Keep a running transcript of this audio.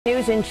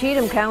News in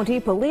Cheatham County,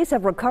 police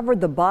have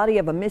recovered the body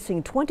of a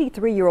missing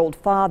 23-year-old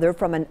father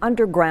from an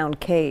underground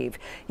cave.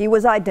 He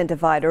was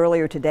identified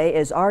earlier today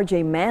as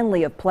R.J.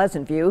 Manley of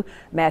Pleasant View.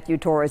 Matthew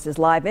Torres is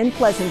live in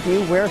Pleasant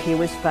View where he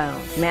was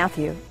found.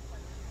 Matthew.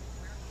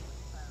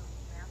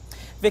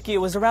 Vicki, it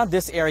was around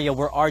this area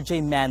where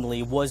R.J.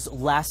 Manley was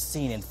last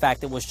seen. In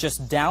fact, it was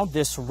just down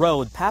this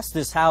road, past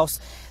this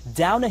house,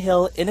 down a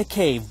hill in a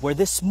cave where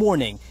this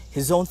morning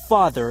his own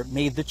father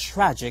made the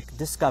tragic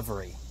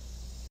discovery.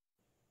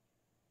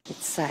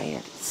 It's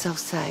sad, so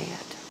sad.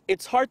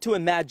 It's hard to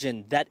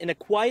imagine that in a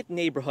quiet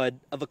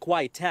neighborhood of a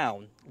quiet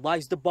town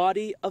lies the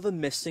body of a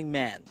missing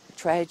man.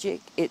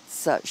 Tragic.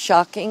 It's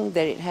shocking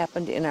that it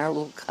happened in our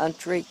little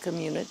country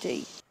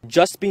community.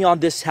 Just beyond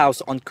this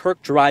house on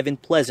Kirk Drive in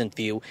Pleasant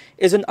View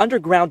is an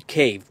underground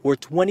cave where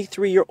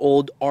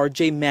 23-year-old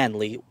R.J.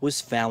 Manley was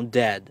found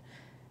dead.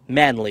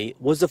 Manley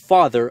was the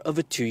father of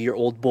a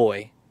 2-year-old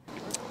boy.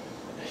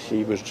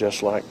 He was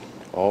just like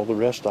all the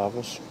rest of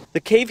us. The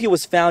cave he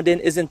was found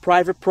in isn't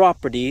private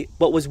property,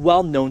 but was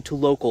well known to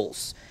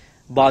locals.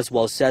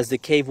 Boswell says the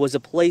cave was a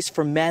place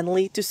for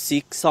Manley to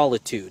seek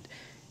solitude.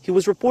 He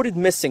was reported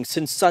missing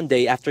since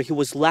Sunday after he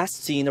was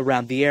last seen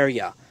around the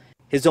area.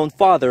 His own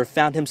father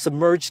found him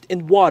submerged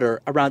in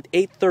water around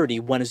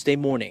 8:30 Wednesday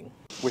morning.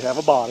 We have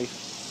a body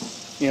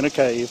in a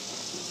cave,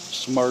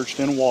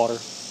 submerged in water.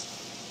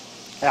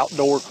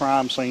 Outdoor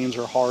crime scenes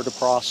are hard to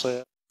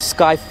process.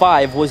 Sky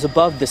 5 was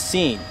above the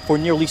scene. For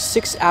nearly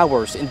 6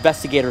 hours,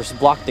 investigators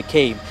blocked the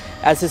cave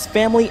as his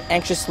family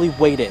anxiously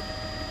waited.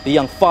 The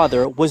young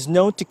father was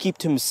known to keep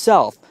to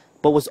himself,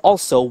 but was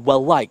also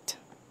well-liked.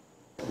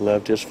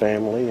 Loved his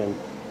family and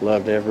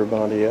loved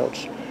everybody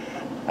else.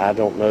 I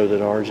don't know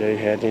that RJ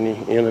had any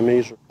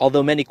enemies.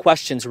 Although many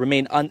questions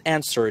remain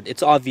unanswered,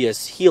 it's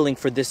obvious healing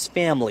for this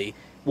family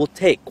will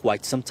take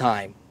quite some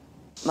time.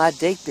 My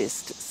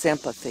deepest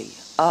sympathy.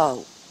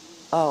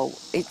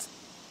 It's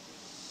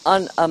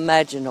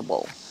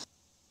unimaginable.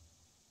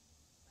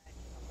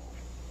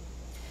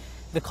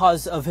 The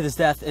cause of his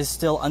death is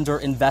still under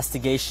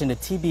investigation. The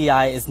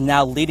TBI is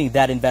now leading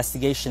that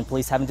investigation.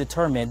 Police haven't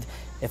determined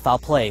if foul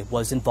play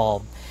was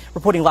involved.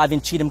 Reporting live in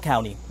Cheatham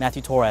County,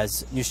 Matthew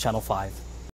Torres, News Channel 5.